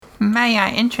may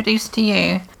I introduce to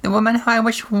you the woman who I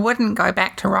wish wouldn't go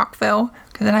back to Rockville,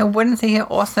 because then I wouldn't see her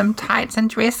awesome tights and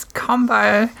dress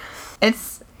combo.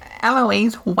 It's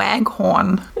Eloise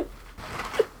Waghorn.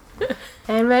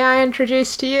 And may I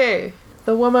introduce to you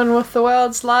the woman with the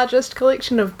world's largest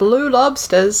collection of blue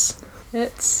lobsters.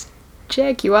 It's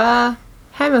Jaguar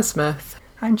Hammersmith.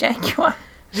 I'm Jaguar.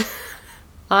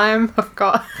 I'm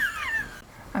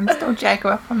still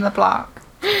Jaguar from the block.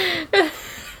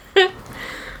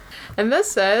 And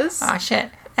this is... Oh, shit.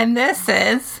 And this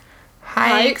is...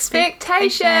 High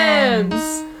Expectations.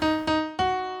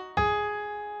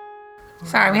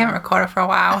 Sorry, we haven't recorded for a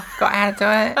while. Got how to do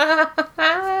it.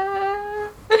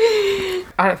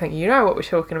 I don't think you know what we're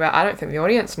talking about. I don't think the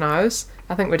audience knows.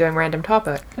 I think we're doing random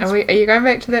topic. Are you going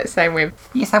back to that same web?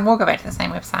 Yes, I will go back to the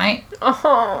same website.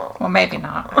 Oh. Well, maybe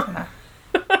not. I don't know.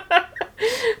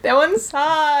 That one's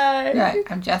high. No,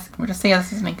 we'll just see how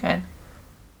this is me good.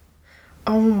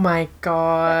 Oh my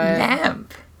god.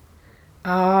 Lamp.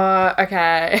 Oh,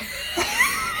 okay.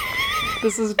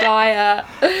 This is dire.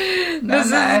 This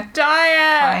is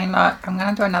dire. Fine, look, I'm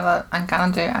gonna do another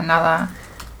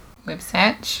web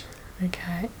search.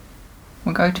 Okay.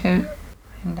 We'll go to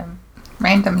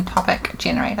random topic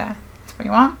generator. That's what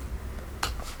you want.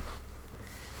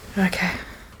 Okay.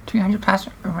 200 plus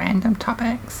random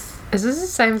topics. Is this the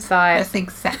same site? It's the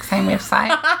exact same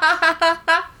website.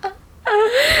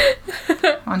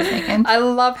 1 second. I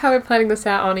love how we're planning this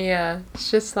out on air. It's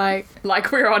just like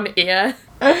we're on air.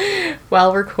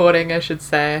 While recording, I should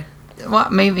say.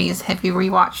 What movies have you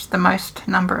rewatched the most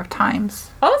number of times?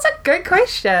 Oh, that's a good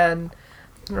question.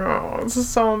 Oh, this is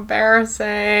so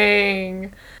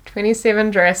embarrassing.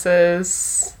 27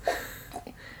 Dresses.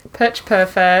 Pitch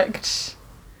Perfect.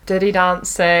 Dirty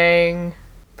Dancing.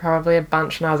 Probably a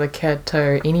bunch when I was a kid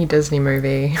too. Any Disney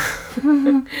movie.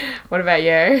 What about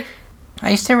you? I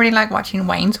used to really like watching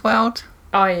Wayne's World.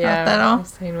 Oh yeah, I've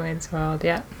seen Wayne's World,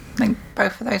 yeah. Like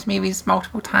both of those movies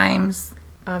multiple times.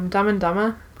 Dumb and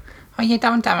Dumber. Oh yeah,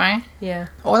 Dumb and Dumber. Yeah.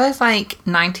 All those like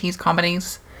 90s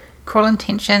comedies. Cruel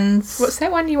Intentions. What's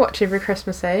that one you watch every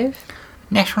Christmas Eve?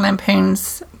 National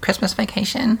Lampoon's Christmas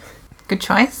Vacation. Good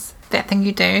choice. That Thing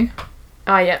You Do.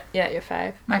 Oh yeah, your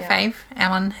fave. My fave.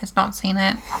 Alan has not seen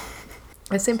it.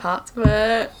 I've seen parts of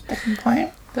it. Second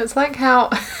point. That's like how...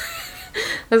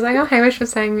 It's like how Hamish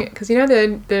was saying, because you know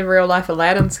the real life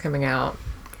Aladdin's coming out.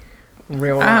 I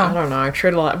don't know,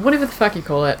 True Aladdin, whatever the fuck you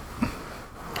call it.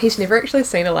 He's never actually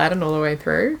seen Aladdin all the way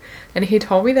through, and he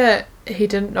told me that he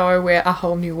didn't know where A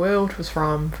Whole New World was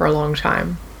from for a long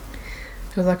time.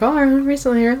 He was like, oh, I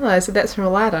recently realised that that's from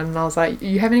Aladdin, and I was like,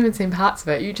 you haven't even seen parts of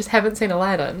it, you just haven't seen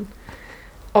Aladdin.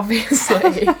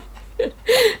 Obviously.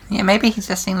 Yeah, maybe he's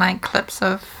just seen like clips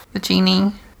of the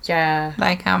genie. Yeah.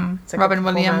 Like Robin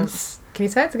Williams. Can you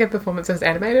say it's a good performance? It was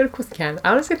animated? Of course you can.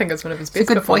 I honestly think it's one of his best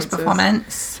performances. It's a good voice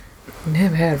performances. performance.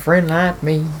 Never had a friend like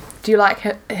me. Do you like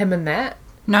him in that?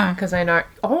 No. Because I know...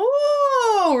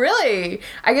 Oh, really?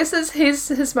 I guess it's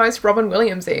his most Robin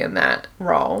Williams-y in that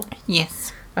role.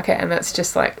 Yes. Okay, and that's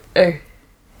just like, ooh,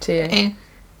 to you.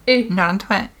 Ooh. Not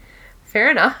into it. Fair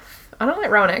enough. I don't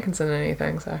like Rowan Atkinson in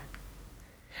anything, so...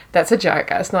 That's a joke.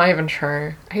 It's not even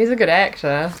true. He's a good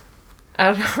actor.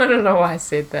 I don't know why I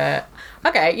said that.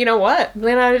 Okay, you know what?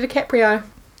 Leonardo DiCaprio. I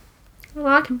don't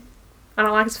like him. I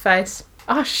don't like his face.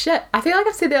 Oh, shit. I feel like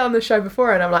I've said that on the show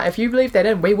before, and I'm like, if you leave that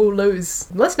in, we will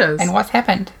lose listeners. And what's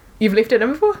happened? You've left it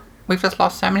in before? We've just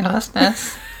lost so many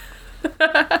listeners. Oh,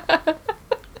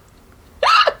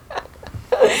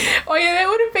 yeah, that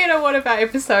would have been on one of our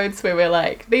episodes where we're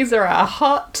like, these are our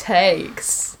hot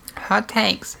takes. Hot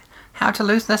takes. How to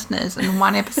lose listeners in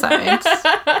one episode.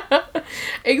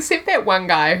 Except that one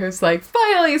guy who's like,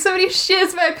 finally, somebody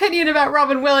shares my opinion about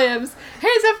Robin Williams.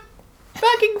 He's a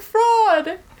fucking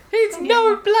fraud. He's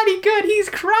no bloody good. He's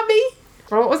crummy.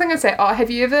 Well, what was I going to say? Oh,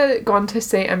 have you ever gone to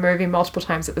see a movie multiple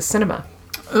times at the cinema?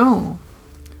 Ooh.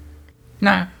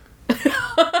 No.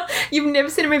 You've never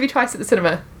seen a movie twice at the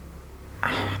cinema?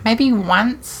 Maybe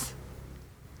once.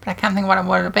 But I can't think what it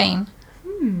would have been.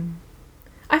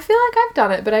 I feel like I've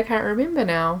done it, but I can't remember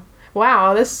now.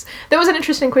 Wow, that was an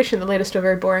interesting question that led us to a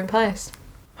very boring place.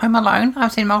 Home Alone,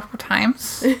 I've seen multiple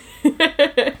times.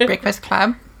 Breakfast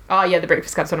Club. Oh yeah, The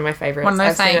Breakfast Club's one of my favourites. One of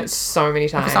those I've seen it so many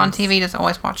times. If it's on TV, just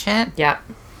always watch it. Yeah.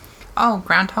 Oh,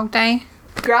 Groundhog Day.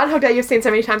 Groundhog Day you've seen so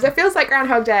many times. It feels like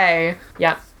Groundhog Day.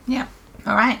 Yeah. Yeah.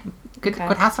 All right. Good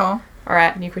hustle. All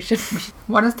right, new question.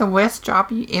 What is the worst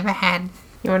job you ever had?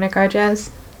 You want to go,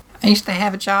 Jazz? I used to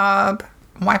have a job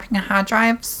wiping hard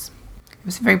drives. It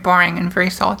was very boring and very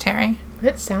solitary.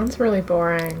 That sounds really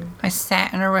boring. I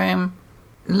sat in a room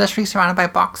literally surrounded by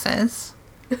boxes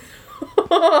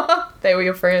They were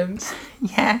your friends.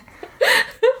 Yeah.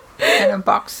 And a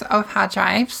box of hard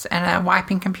drives and a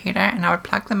wiping computer, and I would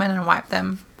plug them in and wipe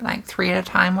them like 3 at a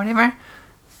time, whatever.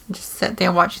 Just sit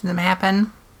there watching them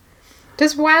happen.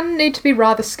 Does one need to be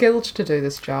rather skilled to do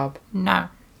this job? No.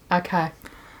 Okay.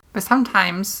 But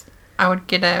sometimes I would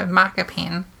get a marker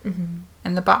pen,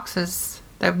 and the boxes,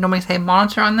 they would normally say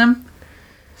monitor on them.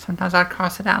 Sometimes I'd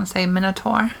cross it out and say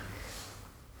Minotaur.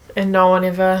 And no one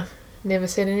never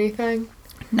said anything?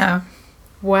 No.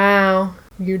 Wow.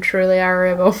 You truly are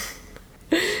a rebel.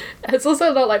 It's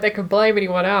also not like they could blame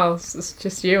anyone else. It's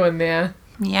just you in there.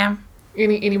 Yeah.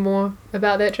 Any more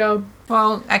about that job?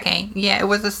 Well, okay. Yeah, it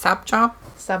was a sub job.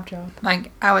 Sub job.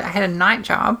 Like, I had a night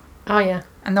job. Oh, yeah.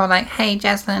 And they were like, hey,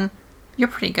 Jaslyn, you're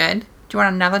pretty good. Do you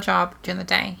want another job during the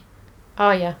day?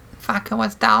 Oh, yeah. Fuck, it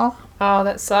was dull. Oh,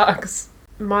 that sucks.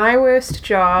 My worst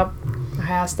job...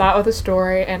 Okay, I'll start with a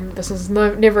story, and this is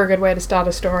never a good way to start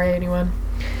a story, anyone.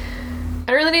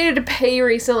 I really needed to pee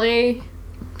recently,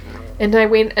 and I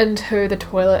went into the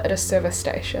toilet at a service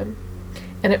station,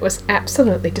 and it was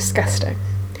absolutely disgusting.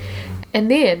 And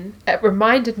then it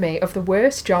reminded me of the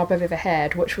worst job I've ever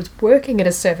had, which was working at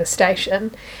a service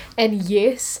station, and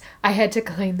yes, I had to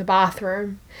clean the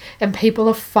bathroom, and people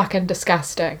are fucking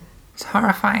disgusting. It's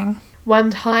horrifying.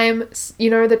 One time, you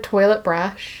know the toilet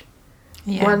brush?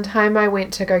 Yeah. One time I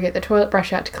went to go get the toilet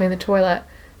brush out to clean the toilet,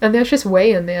 and there's just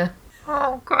wee in there.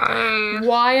 Oh, God.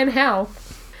 Why and how?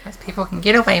 Because people can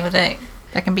get away with it.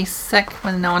 They can be sick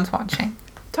when no one's watching.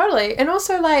 Totally. And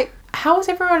also, like, how was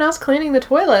everyone else cleaning the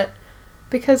toilet?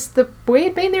 Because the wee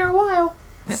had been there a while.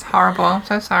 It's horrible. I'm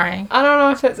so sorry. I don't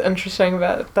know if that's interesting,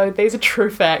 but though these are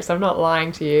true facts. I'm not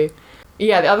lying to you.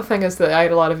 Yeah, the other thing is that I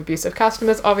had a lot of abusive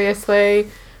customers, obviously,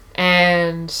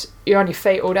 and you're on your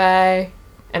feet all day.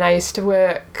 And I used to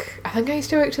work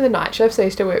to the night shifts. I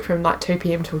used to work from like 2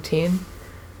 p.m. till 10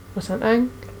 or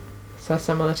something. So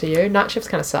similar to you. Night shifts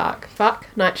kind of suck. Fuck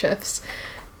night shifts.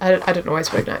 I didn't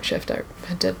always work night shift. I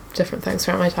did different things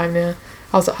throughout my time there.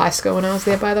 I was at high school when I was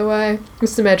there, by the way.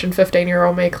 Just imagine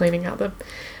 15-year-old me cleaning out the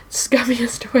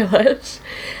scummiest toilet.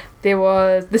 There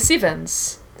was the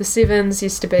Sevens. The Sevens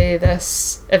used to be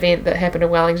this event that happened in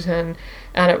Wellington,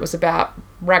 and it was about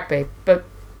rugby. But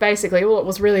basically, all it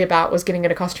was really about was getting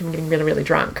in a costume and getting really, really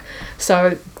drunk.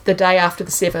 So the day after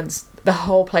the Sevens, the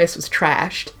whole place was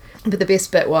trashed. But the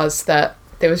best bit was that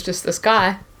there was just this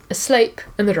guy asleep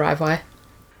in the driveway.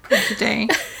 What'd you do?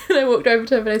 And I walked over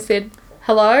to him and I said,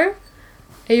 "Hello?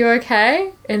 Are you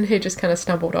okay?" And he just kind of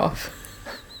stumbled off.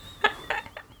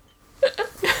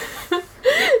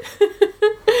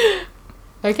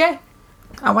 Okay.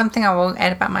 One thing I will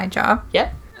add about my job.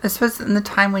 Yep. This was in the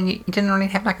time when you didn't really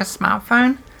have like a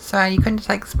smartphone. So you couldn't just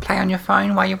like play on your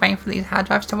phone while you're waiting for these hard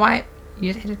drives to wipe.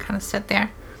 You just had to kind of sit there.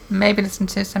 Maybe listen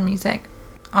to some music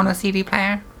on a CD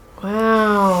player.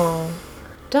 Wow.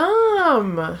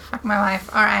 Dumb. Fuck my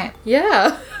life. Alright.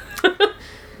 Yeah.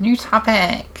 New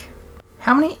topic.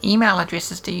 How many email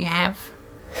addresses do you have?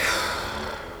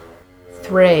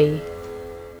 3.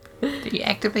 Do you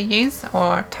actively use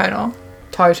or total?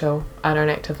 Total. I don't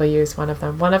actively use one of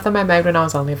them. One of them I made when I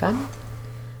was 11.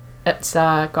 It's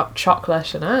got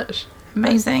chocolate in it.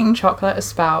 Amazing. Chocolate is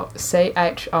spelled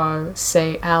CHOCLATE.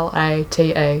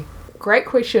 Great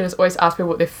question is always ask people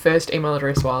what their first email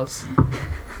address was.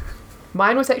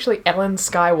 Mine was actually Ellen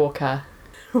Skywalker,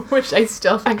 which I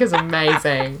still think is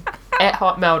amazing, at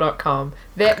hotmail.com.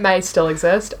 That may still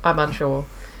exist, I'm unsure.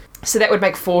 So that would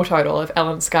make 4 total if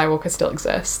Ellen Skywalker still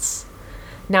exists.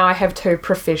 Now I have 2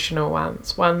 professional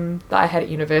ones. One that I had at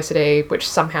university, which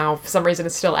somehow, for some reason,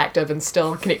 is still active and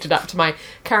still connected up to my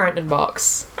current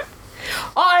inbox.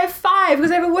 Oh, I have 5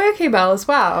 because I have a work email as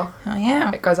well. Oh,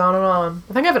 yeah. It goes on and on.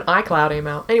 I think I have an iCloud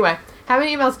email. Anyway, how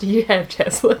many emails do you have,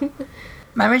 Jaslyn?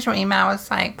 My original email was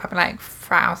like probably like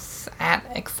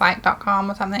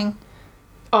fraus@excite.com or something.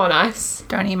 Oh, nice.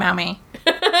 Don't email me.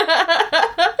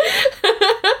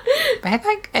 I had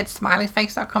like at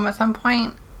smileyface.com at some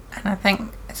point, and I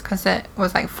think it's because it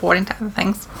was like forwarding to other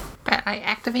things. But like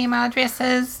active email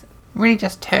addresses, really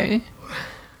just 2.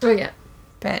 Oh, yeah.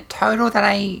 But total that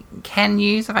I can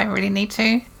use if I really need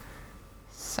to,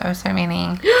 so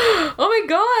many. Oh my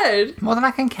god! More than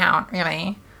I can count,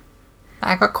 really.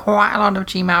 I've got quite a lot of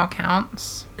Gmail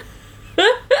accounts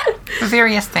for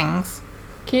various things.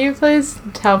 Can you please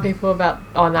tell people about...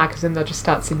 Oh, no, because then they'll just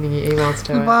start sending you emails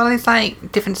to it. Well, there's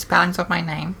like different spellings of my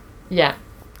name. Yeah.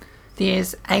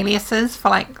 There's aliases for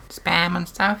like spam and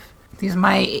stuff. There's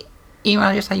my email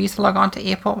address I used to log on to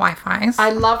airport Wi-Fi's.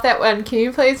 I love that one. Can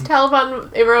you please tell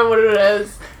everyone what it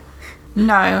is?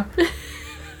 No.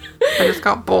 But it's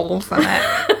got balls in it.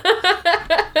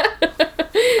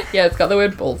 Yeah, it's got the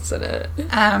word balls in it.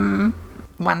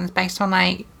 One's based on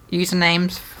like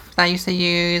usernames that I used to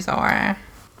use or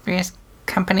various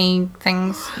company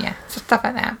things. Yeah, so stuff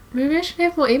like that. Maybe I should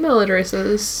have more email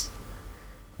addresses.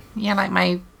 Yeah, like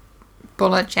my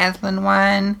Bullet Jaslyn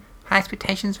one, High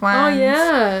Expectations one. Oh,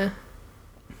 yeah.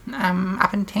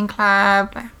 Up in 10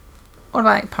 Club, or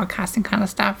like podcasting kind of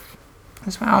stuff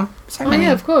as well. So many.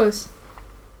 Yeah, of course.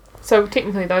 So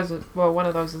technically one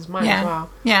of those is mine as well.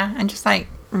 Yeah, and just like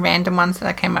random ones that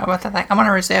I came up with. I think I want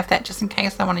to reserve that just in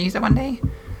case I want to use it one day.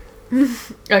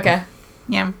 Okay.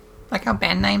 Yeah, like our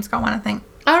band name's got one, I think.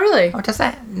 Oh, really? Or does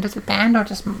it band or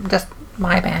just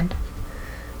my band?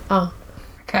 Oh.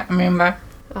 I can't remember.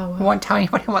 Oh, well. I won't tell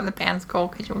anybody what the band's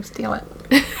called because you'll steal it.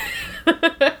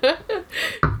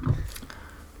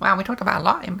 Wow, we talked about a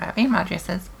lot in email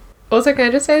addresses. Also, can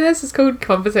I just say this is called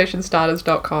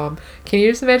conversationstarters.com. Can you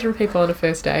just imagine people on a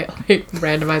first date like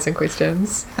randomizing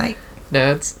questions? Like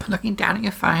nerds looking down at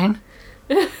your phone.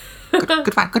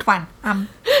 Good one.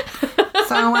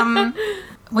 So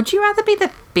would you rather be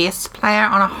the best player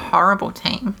on a horrible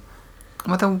team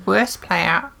or the worst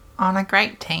player on a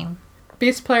great team?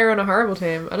 Best player on a horrible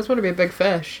team. I just want to be a big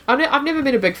fish. I've never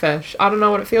been a big fish. I don't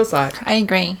know what it feels like. I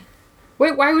agree.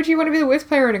 Wait, why would you want to be the worst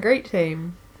player on a great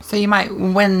team? So you might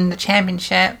win the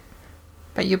championship,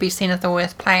 but you'll be seen as the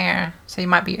worst player, so you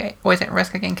might be always at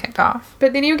risk of getting kicked off.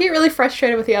 But then you'll get really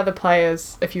frustrated with the other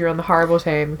players if you're on the horrible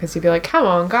team, because you'll be like, come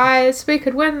on guys, we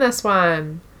could win this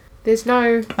one. There's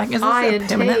no like, is this a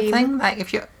permanent thing? Like,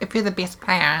 if you're the best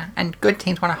player and good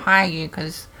teams want to hire you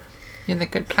because you're the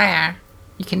good player,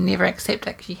 you can never accept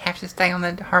it because you have to stay on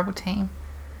the horrible team.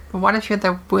 But what if you're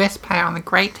the worst player on the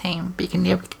great team, but you can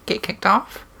never get kicked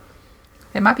off?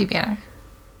 It might be better.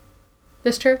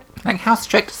 That's true. Like, how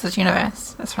strict is this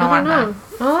universe? That's what I want to know.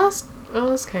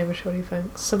 I'll ask Hamish what he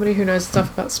thinks. Somebody who knows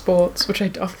stuff about sports, which I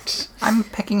don't. I'm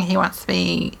picking he wants to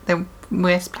be the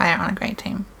worst player on a great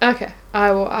team. Okay,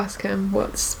 I will ask him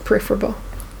what's preferable.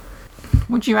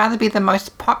 Would you rather be the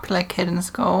most popular kid in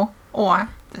school or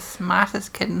the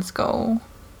smartest kid in school?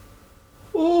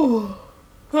 Oh,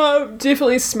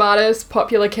 definitely smartest.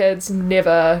 Popular kids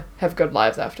never have good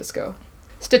lives after school.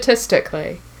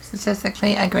 Statistically,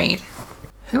 agreed.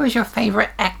 Who is your favourite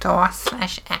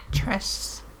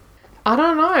actor/actress? I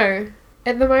don't know.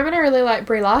 At the moment, I really like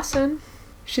Brie Larson.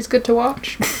 She's good to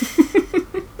watch.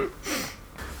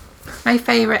 My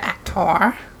favourite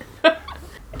actor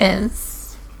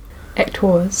is...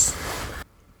 Actors.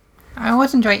 I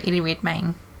always enjoy Eddie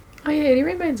Redmayne. Oh yeah, Eddie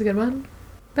Redmayne's a good one.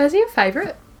 But is he your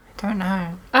favourite? I don't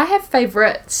know. I have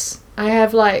favourites. I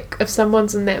have, like, if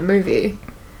someone's in that movie,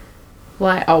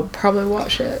 like, I'll probably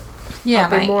watch it. Yeah,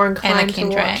 I'll be like more inclined to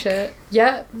Kendrick. watch it.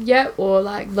 Yeah, or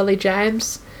like Lily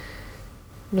James.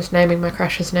 I'm just naming my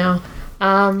crushes now.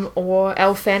 Or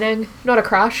Elle Fanning. Not a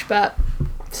crush, but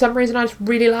for some reason I just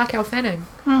really like Elle Fanning.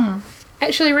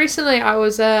 Actually, recently I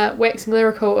was waxing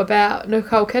lyrical about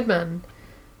Nicole Kidman.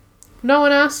 No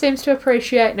one else seems to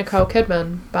appreciate Nicole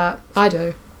Kidman, but I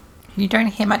do. You don't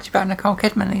hear much about Nicole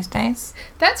Kidman these days.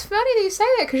 That's funny that you say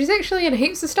that, because she's actually in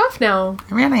heaps of stuff now.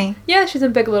 Really? Yeah, she's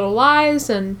in Big Little Lies,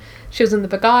 and she was in The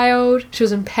Beguiled. She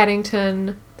was in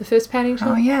Paddington, the first Paddington.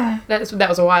 Oh, yeah. That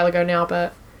was a while ago now,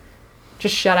 but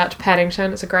just shout out to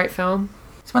Paddington. It's a great film.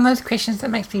 It's one of those questions that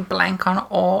makes me blank on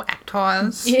all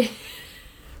actors. Yeah.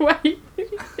 Wait,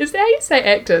 is that how you say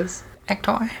actors?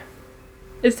 Actor.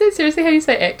 Is that seriously how you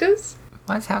say actors?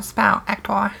 Well, that's how it's spelled.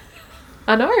 Actor.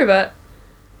 I know, but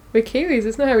we're Kiwis.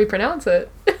 That's not how we pronounce it.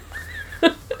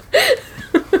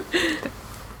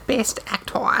 Best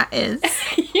actor is...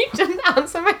 You didn't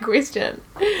answer my question.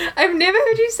 I've never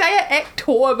heard you say an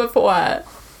actor before.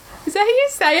 Is that how you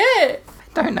say it?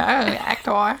 I don't know.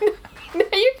 Actor. No,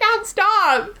 you can't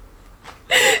stop.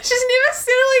 She's never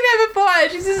said it like that before.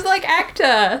 She's just like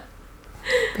actor.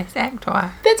 Best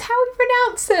actor. That's how we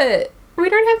pronounce it. We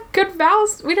don't have good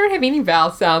vowels. We don't have any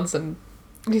vowel sounds in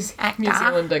New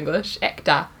Zealand English.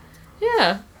 Actor.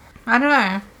 Yeah. I don't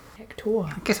know. Actor.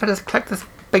 I guess I'll just click this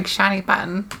big shiny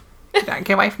button. Get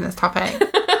away from this topic.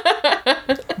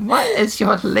 What is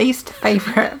your least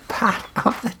favourite part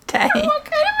of the day? What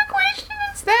kind of a question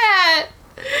is that?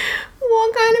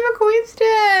 What kind of a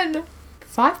question?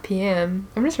 5 p.m.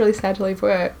 I'm just really sad to leave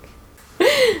work.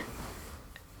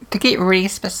 To get really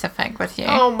specific with you.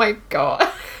 Oh my god.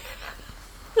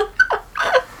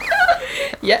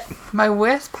 Yep. My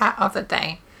worst part of the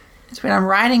day is when I'm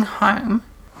riding home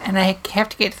and I have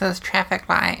to get to this traffic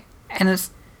light and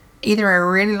it's either a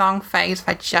really long phase if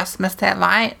I just missed that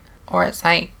light or it's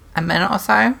like a minute or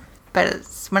so. But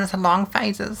when it's a long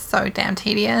phase, it's so damn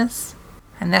tedious.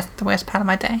 And that's the worst part of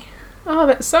my day. Oh,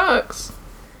 that sucks.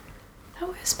 The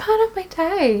worst part of my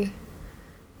day.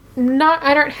 No,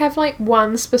 I don't have like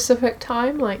one specific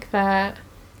time like that.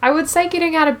 I would say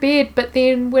getting out of bed, but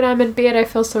then when I'm in bed I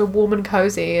feel so warm and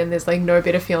cozy and there's like no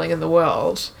better feeling in the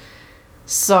world.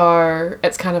 So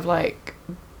it's kind of like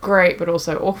great but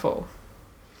also awful.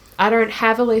 I don't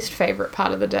have a least favourite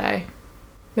part of the day.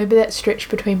 Maybe that stretch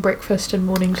between breakfast and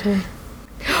morning tea.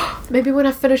 Maybe when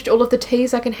I've finished all of the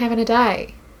teas I can have in a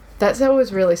day. That's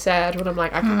always really sad when I'm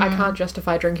like, I can't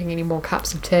justify drinking any more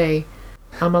cups of tea.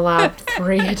 I'm allowed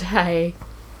 3 a day.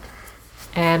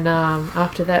 And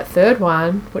after that third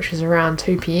one, which is around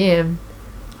 2 p.m,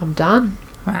 I'm done.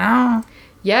 Wow.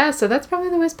 Yeah, so that's probably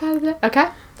the worst part of the day. Okay,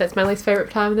 that's my least favourite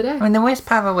time of the day. I mean, the worst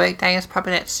part of a workday is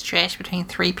probably that stretch between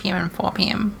 3 p.m. and 4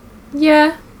 p.m.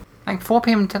 Yeah. Like 4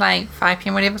 p.m. to like 5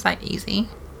 p.m, whatever's like easy.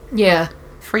 Yeah.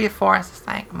 3 to 4 is just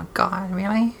like, oh my god,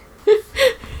 really?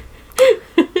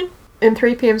 And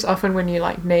 3 p.m's often when you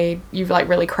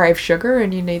really crave sugar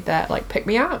and you need that like pick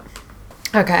me up.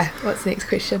 Okay, what's the next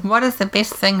question? What is the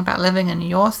best thing about living in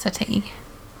your city?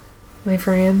 My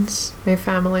friends, my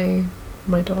family,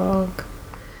 my dog.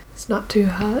 It's not too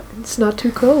hot, it's not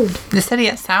too cold. The city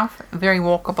itself, very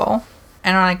walkable.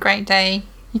 And on a great day,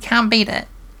 you can't beat it.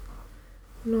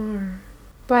 No.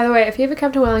 By the way, if you ever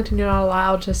come to Wellington, you're not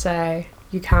allowed to say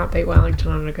you can't beat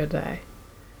Wellington on a good day.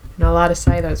 You're not allowed to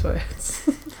say those words.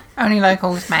 Only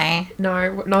locals may.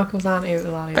 No, locals aren't even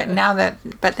allowed.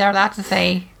 But they're allowed to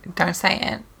say, don't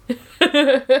say it.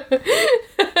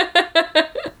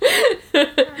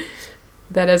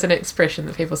 That is an expression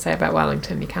that people say about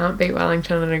Wellington. You can't beat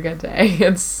Wellington on a good day.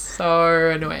 It's so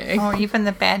annoying. Or even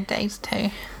the bad days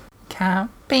too. Can't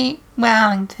beat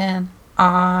Wellington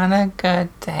on a good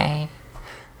day.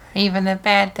 Even the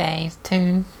bad days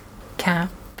too.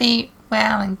 Can't beat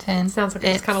Wellington. Sounds like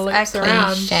it just kind of loops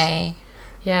around. Cliche.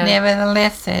 Yeah.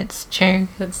 Nevertheless, it's true.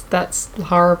 That's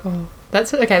horrible.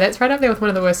 That's okay. That's right up there with one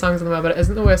of the worst songs in the world, but it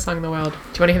isn't the worst song in the world. Do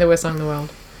you want to hear the worst song in the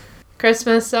world?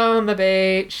 Christmas on the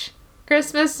beach.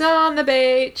 Christmas on the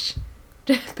beach.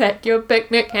 Pack your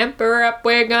picnic hamper up.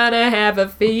 We're gonna have a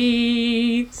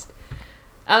feast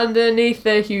underneath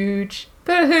the huge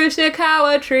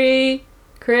Pahushikawa tree.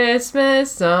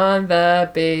 Christmas on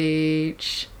the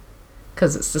beach.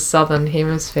 Because it's the southern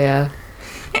hemisphere.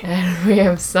 And we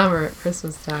have summer at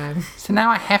Christmas time. So now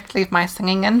I have to leave my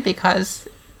singing in because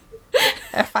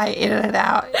if I edit it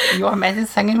out, your amazing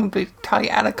singing would be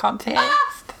totally out of context.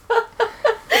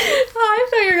 I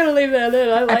thought you were going to leave that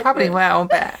in. I probably will,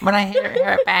 but when I hear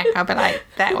it back, I'll be like,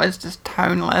 that was just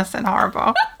toneless and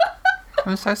horrible.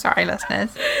 I'm so sorry,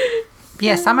 listeners. But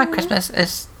yeah, summer Christmas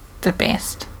is the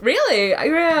best. Really?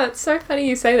 Yeah, it's so funny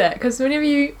you say that because whenever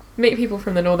you meet people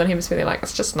from the northern hemisphere, they're like,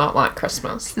 it's just not like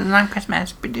Christmas. It's not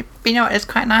Christmas, but you know what is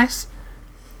quite nice?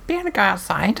 Being able to go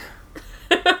outside.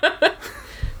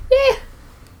 Yeah.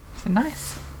 So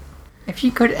nice. If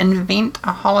you could invent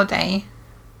a holiday,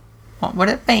 what would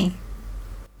it be?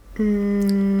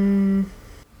 Mine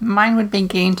would be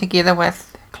getting together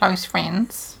with close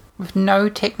friends with no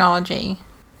technology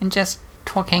and just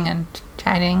talking and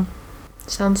chatting.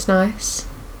 Sounds nice.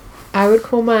 I would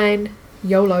call mine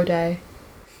YOLO Day.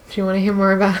 Do you want to hear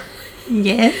more about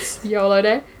Yes. YOLO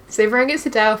Day? So everyone gets a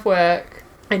day off work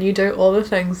and you do all the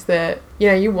things that, you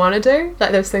know, you want to do.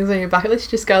 Like those things on your bucket list.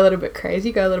 You just go a little bit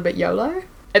crazy, go a little bit YOLO.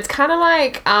 It's kind of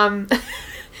like,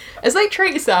 it's like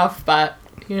treat yourself, but,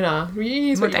 you know, you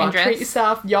use what you want. Treat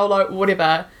yourself, YOLO,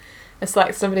 whatever. It's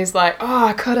like somebody's like, oh,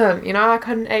 I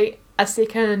couldn't eat a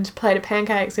second plate of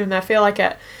pancakes even though I feel like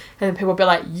it. And then people will be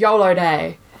like, YOLO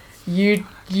Day. You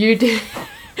do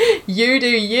you do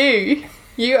you.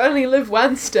 You only live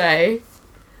once day.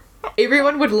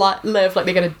 Everyone would live like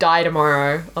they're going to die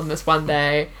tomorrow on this one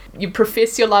day. You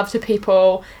profess your love to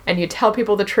people and you tell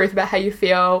people the truth about how you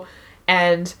feel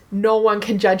and no one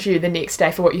can judge you the next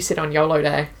day for what you said on YOLO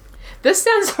Day. This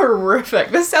sounds horrific.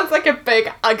 This sounds like a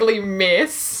big, ugly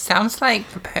mess. Sounds like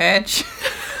The Purge.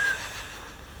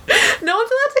 No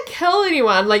one's allowed to kill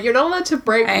anyone. Like, you're not allowed to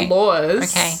break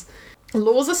laws. Okay.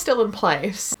 Laws are still in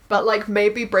place, but, like,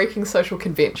 maybe breaking social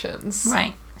conventions.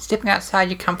 Right. Stepping outside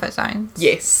your comfort zones.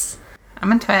 Yes.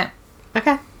 I'm into it.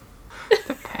 Okay.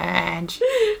 The Purge.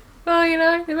 Well, you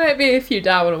know, there might be a few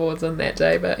Darwin Awards on that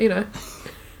day, but, you know,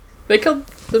 they killed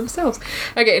themselves.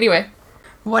 Okay, anyway.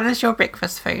 What is your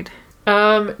breakfast food?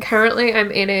 Currently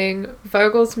I'm eating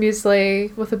Vogel's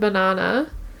muesli with a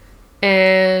banana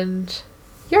and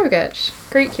yogurt,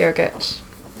 Greek yogurt.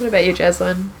 What about you,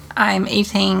 Jaslyn? I'm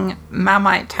eating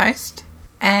Marmite toast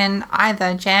and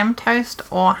either jam toast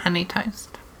or honey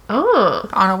toast. Oh.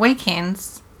 On a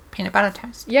weekends, peanut butter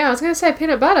toast. Yeah, I was going to say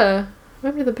peanut butter. What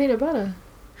happened to the peanut butter?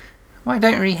 Well, I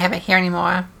don't really have it here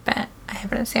anymore, but I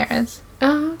have it at Sarah's.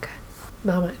 Oh, okay.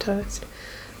 Marmite toast.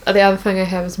 The other thing I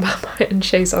have is Marmite and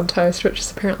cheese on toast, which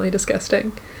is apparently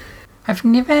disgusting. I've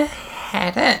never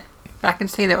had it, but I can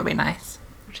see that would be nice.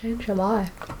 Change your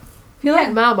life. If you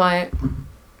like Marmite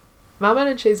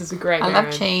and cheese is a great I marriage.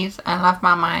 love cheese. I love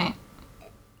Marmite.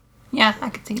 Yeah, I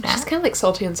could see that. It's kind of like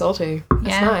salty and salty. It's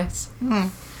nice.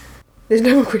 There's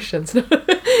no more questions.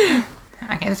 Okay,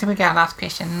 let's see if we get our last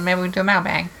question. Maybe we'll do a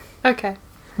mailbag. Okay.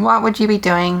 What would you be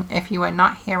doing if you were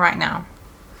not here right now?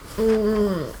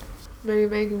 Maybe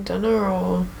making dinner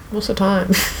or what's the time?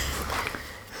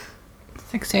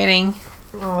 It's exciting.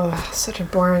 Oh, such a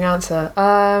boring answer.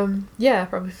 Yeah,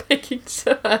 probably making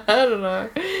dinner. I don't know.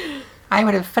 I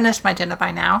would have finished my dinner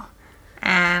by now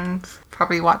and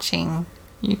probably watching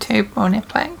YouTube or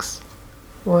Netflix.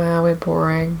 Wow, we're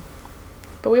boring.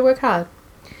 But we work hard.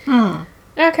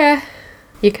 Okay.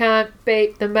 You can't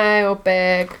beat the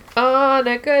mailbag on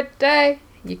a good day.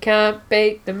 You can't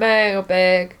beat the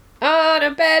mailbag on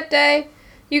a bad day.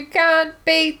 You can't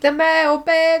beat the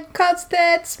mailbag 'cause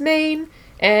that's mean.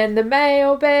 And the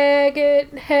mailbag,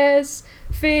 it has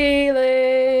feelings.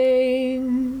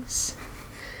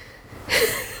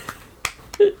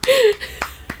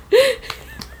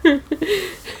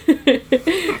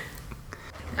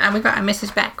 And we got a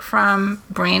message back from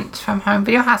Brent from Home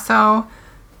Video Hustle,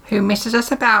 who messaged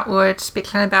us about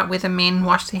speculating about whether men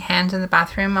wash their hands in the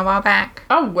bathroom a while back.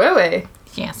 Oh, really?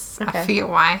 Yes, Okay. I forget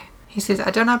why. He says, I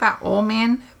don't know about all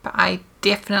men, but I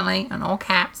definitely, in all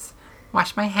caps,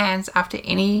 wash my hands after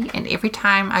any and every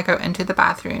time I go into the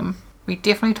bathroom. We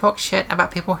definitely talk shit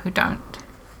about people who don't.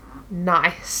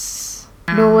 Nice.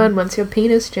 No one wants your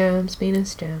penis germs,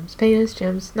 penis germs, penis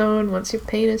germs. No one wants your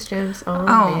penis germs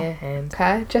on their hands.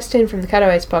 Okay, Justine from the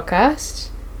Cutaways podcast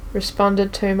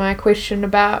responded to my question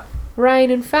about rain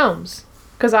in films.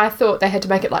 Because I thought they had to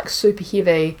make it like super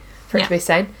heavy for it to be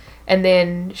seen. And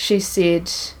then she said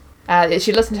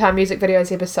she listened to our music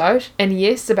videos episode, and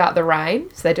yes, about the rain,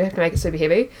 so they do have to make it super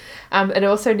heavy. It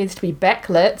also needs to be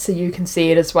backlit so you can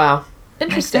see it as well.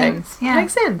 Interesting. Makes sense, yeah.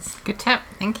 Makes sense. Good tip,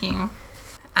 thank you.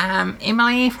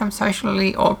 Emily from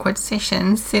Socially Awkward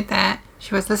Sessions said that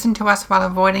she was listening to us while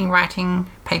avoiding writing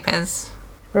papers.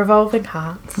 Revolving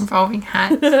hearts. Involving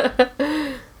hearts.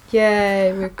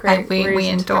 Yay, we're great. We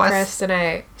endorse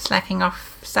procrastinate. slacking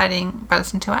off studying by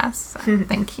listening to us.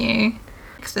 Thank you.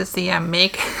 Next is the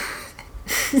Meg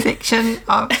section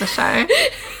of the show.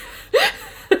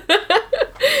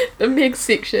 The Meg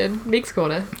section. Meg's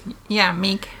corner. Yeah,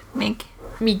 Meg.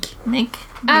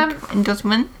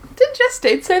 Endorsement. Did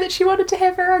Justine say that she wanted to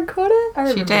have her own corner? I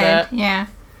remember She did, that. yeah.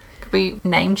 We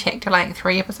name checked her like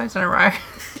 3 episodes in a row.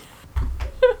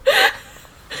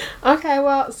 Okay,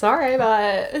 well, sorry,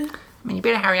 but... I mean, you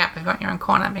better hurry up if you want your own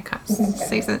corner because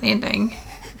season's ending.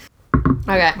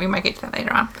 Okay. We might get to that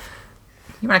later on.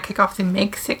 You want to kick off the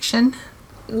Meg section?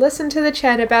 Listen to the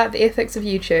chat about the ethics of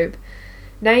YouTube.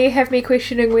 Now you have me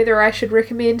questioning whether I should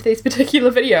recommend these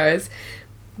particular videos.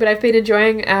 But I've been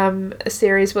enjoying a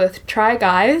series with Try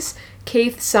Guys,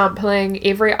 Keith sampling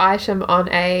every item on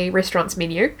a restaurant's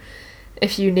menu,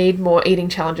 if you need more eating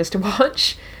challenges to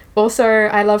watch. Also,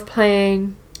 I love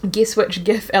playing Guess Which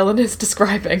GIF Ellen is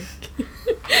describing.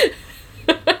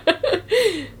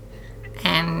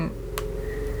 And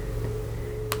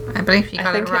I believe you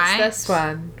got it right. I think it's this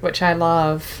one, which I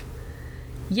love.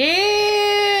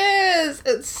 Yes!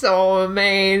 It's so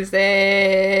amazing!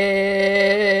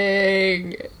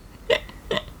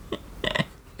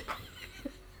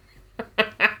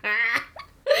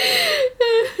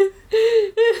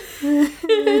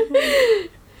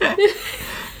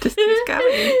 Just keeps going.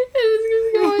 It just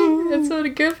keeps going. That's what a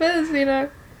GIF is, you know.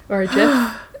 Or a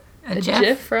GIF. A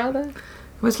GIF, rather.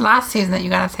 It was last season that you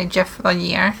got to say GIF of the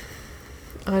year.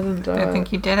 I didn't do I it. don't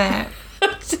think you did it.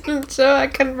 I didn't do it. I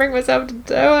couldn't bring myself to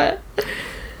do it.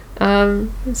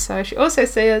 So she also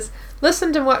says,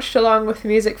 listened and watched along with the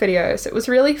music videos. It was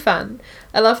really fun.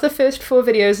 I love the first 4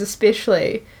 videos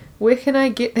especially. Where can I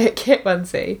get that cat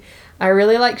onesie? I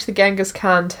really liked the Genghis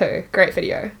Khan too. Great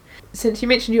video. Since you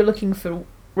mentioned you're looking for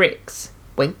Rex,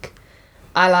 wink,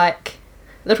 I like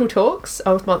Little Talks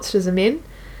of Monsters and Men,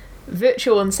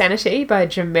 Virtual Insanity by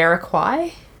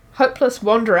Jamiroquai, Hopeless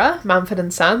Wanderer,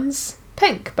 Mumford & Sons,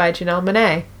 Pink by Janelle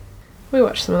Monáe. We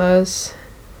watched some of those.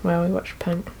 Well, we watched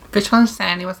Pink. Virtual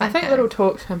Insanity was like I think Little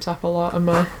Talks comes up a lot in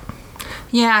my...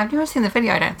 Yeah, I've never seen the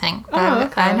video, I don't think. But Oh,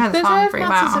 okay. I know the There's song a pretty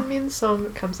Monsters well. and Men song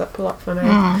that comes up a lot for me.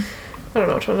 Mm. I don't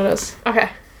know which one it is. Okay.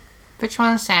 Virtual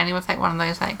Insanity was like one of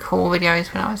those like cool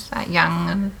videos when I was like young,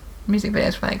 and music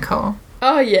videos were like cool.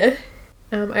 Oh, yeah.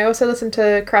 I also listened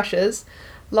to Crushes.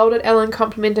 Lolled at Ellen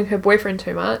complimenting her boyfriend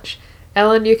too much.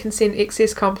 Ellen, you can send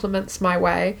excess compliments my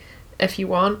way. if you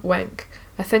want, wink.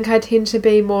 I think I tend to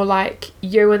be more like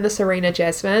you and the Serena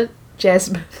Jasmine.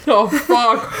 Oh,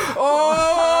 fuck.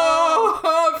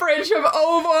 Oh, friendship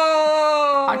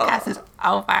over. Podcast is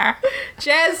over.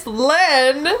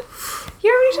 Jaslyn. You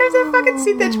know how many times I've fucking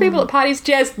said that to people at parties?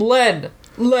 Jaslyn.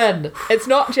 Lynn. It's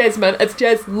not Jasmine, it's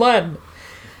Jaslyn.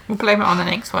 We'll blame it on the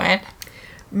next word.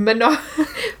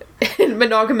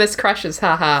 Monogamous crushes,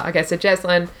 haha. Okay, so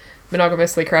Jaslyn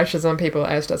monogamously crushes on people,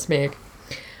 as does Meg.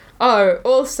 Oh,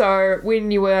 also,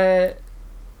 when you were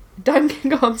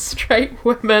dunking on straight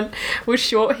women with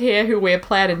short hair who wear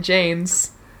plaid and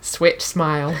jeans, sweat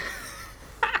smile.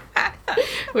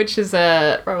 Which is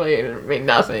probably mean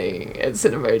nothing. It's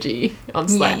an emoji on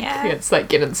Slack. Yeah. It's like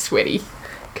getting sweaty.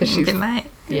 Because she's...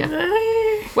 Yeah.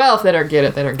 Well, if they don't get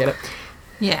it, they don't get it.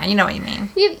 Yeah, you know what you mean.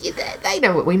 They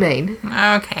know what we mean.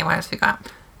 Okay, what else we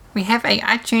got? We have a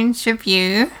iTunes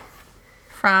review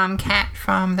from Kat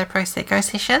from the Prosecco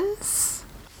Sessions.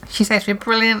 She says we're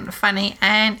brilliant, funny,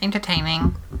 and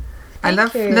entertaining. I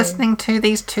love listening to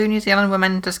these two New Zealand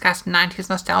women discuss 90s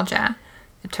nostalgia.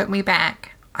 It took me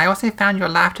back. I also found your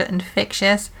laughter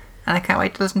infectious, and I can't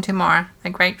wait to listen to more. A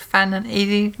great, fun, and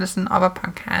easy listen of a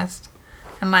podcast.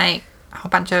 And like a whole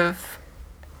bunch of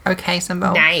okay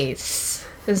symbols. Nice.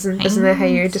 Isn't that how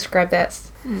you describe that?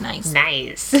 Nice.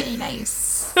 Nice. Very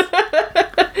nice.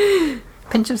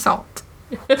 Pinch of salt.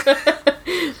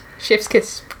 Chef's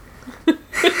kiss.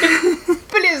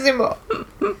 Bellissimo.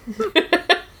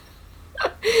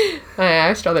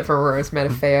 I stole that from Rose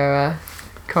Matafeo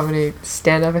comedy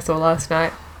stand-up I saw last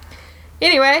night.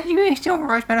 Anyway. You were still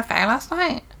Rose Matafeo last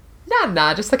night?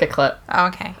 Nah, just like a clip. Oh,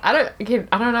 okay. I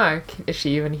don't know. Is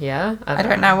she even here? I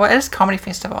don't know. What is comedy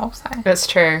festival? So. That's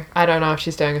true. I don't know if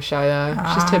she's doing a show though.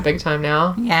 She's too big time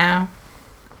now. Yeah.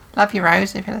 Love you,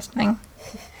 Rose, if you're listening.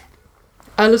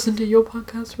 I listen to your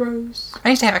podcast, Rose. I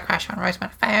used to have a crush on Rose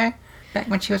Matafeo back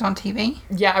when she was on TV.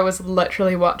 Yeah, I was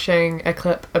literally watching a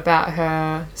clip about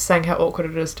her saying how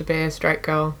awkward it is to be a straight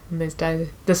girl in this day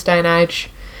and age.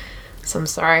 So I'm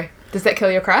sorry. Does that kill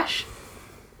your crush?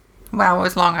 Well, it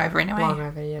was long over anyway. Long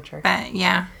over, yeah, true. But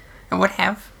yeah, it would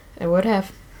have. It would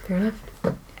have. Fair enough.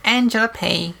 Angela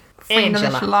P. Friend of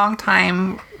this long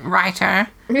time writer,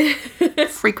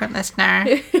 frequent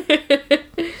listener.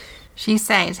 She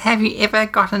says, have you ever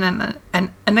gotten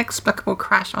an inexplicable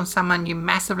crush on someone you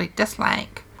massively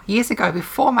dislike? Years ago,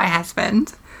 before my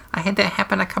husband, I had that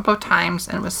happen a couple of times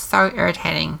and it was so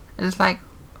irritating. It was like,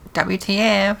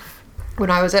 WTF. When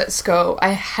I was at school,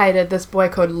 I hated this boy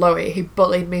called Louis. He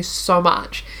bullied me so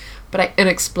much. But I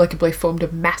inexplicably formed a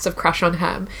massive crush on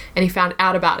him. And he found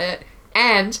out about it.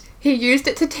 And he used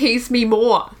it to tease me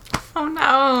more. Oh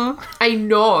no. I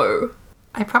know.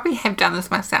 I probably have done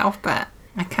this myself, but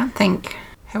I can't think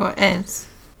who it is.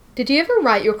 Did you ever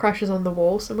write your crushes on the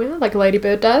wall somewhere, like Lady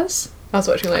Bird does? I was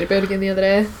watching Lady Bird again the other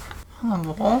day. On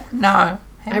the wall? No.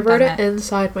 I wrote it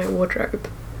inside my wardrobe.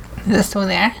 Is it still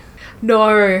there?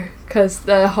 No, because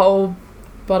the whole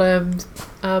bottom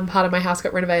part of my house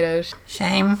got renovated.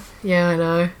 Shame. Yeah, I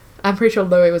know. I'm pretty sure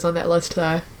Louis was on that list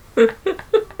though.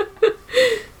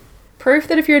 Proof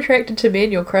that if you're attracted to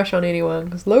men, you'll crush on anyone.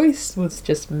 Because Louis was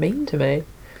just mean to me.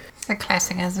 It's a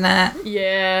classic, isn't it?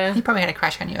 Yeah. He probably had a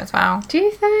crush on you as well. Do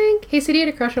you think? He said he had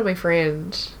a crush on my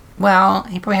friend. Well,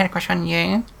 he probably had a crush on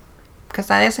you. Because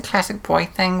that is a classic boy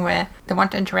thing where they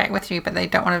want to interact with you, but they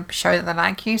don't want to show that they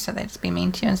like you, so they just be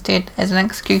mean to you instead as an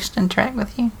excuse to interact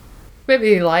with you.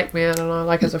 Maybe he liked me, I don't know,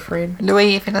 like as a friend.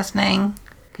 Louis, if you're listening,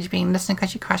 because you've been listening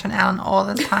because you crush on Alan all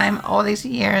this time, all these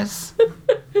years,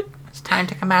 it's time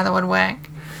to come out of the woodwork.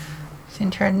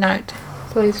 Send her a note.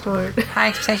 Please don't.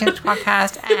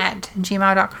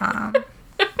 highexpectationspodcast@gmail.com.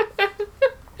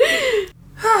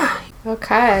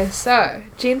 Okay, so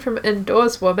Jen from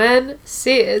Indoors Woman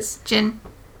says, Jen.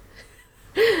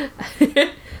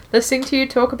 listening to you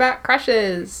talk about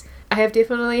crushes. I have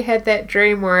definitely had that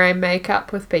dream where I make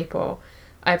up with people.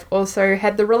 I've also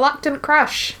had the reluctant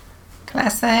crush.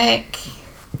 Classic.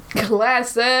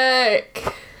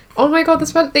 Oh my god,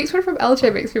 this next one from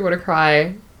LJ makes me want to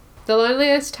cry. The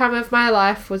loneliest time of my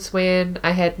life was when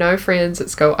I had no friends at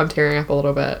school. I'm tearing up a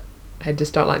little bit. I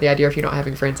just don't like the idea of you not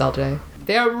having friends, LJ.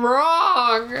 They're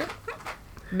wrong!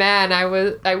 Man,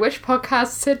 I wish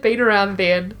podcasts had been around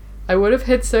then. I would have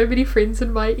had so many friends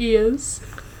in my ears.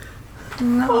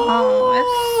 No,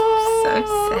 it's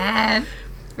so sad.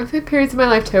 I've had periods in my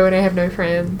life too and I have no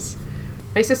friends.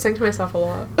 I used to sing to myself a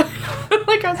lot.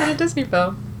 Like I was in a Disney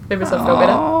film. Made myself feel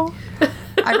better.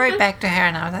 I wrote back to her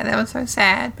and I was like, that was so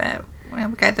sad, but we're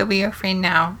glad that we're your friend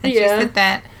now. And yeah. She said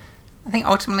that I think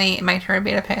ultimately it made her a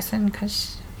better person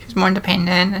because she was more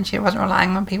independent and she wasn't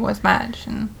relying on people as much.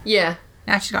 And yeah.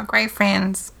 now she's got great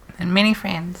friends. and many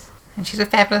friends. And she's a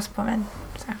fabulous woman.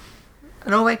 So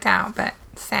it all worked out, but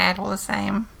sad all the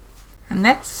same. And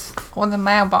that's all the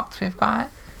mailbox we've got.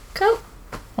 Cool.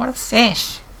 What a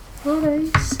sesh. What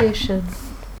a session.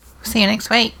 See you next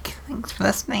week. Thanks for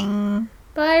listening.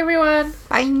 Bye, everyone.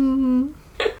 Bye.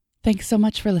 Thanks so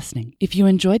much for listening. If you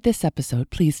enjoyed this episode,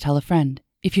 please tell a friend.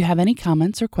 If you have any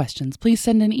comments or questions, please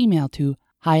send an email to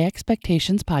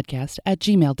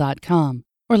highexpectationspodcast@gmail.com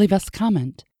or leave us a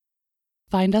comment.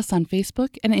 Find us on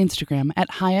Facebook and Instagram at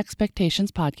High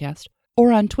Expectations Podcast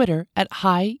or on Twitter at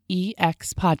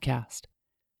HighEX Podcast.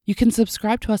 You can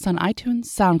subscribe to us on iTunes,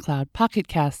 SoundCloud, Pocket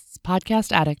Casts,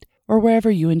 Podcast Addict, or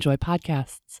wherever you enjoy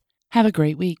podcasts. Have a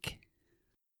great week.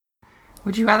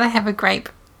 Would you rather have a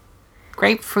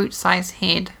grapefruit-sized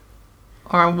head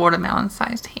or a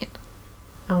watermelon-sized head?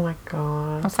 Oh my I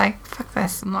god. was like, fuck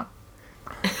this. I'm not...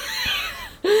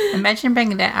 Imagine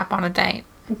bringing that up on a date.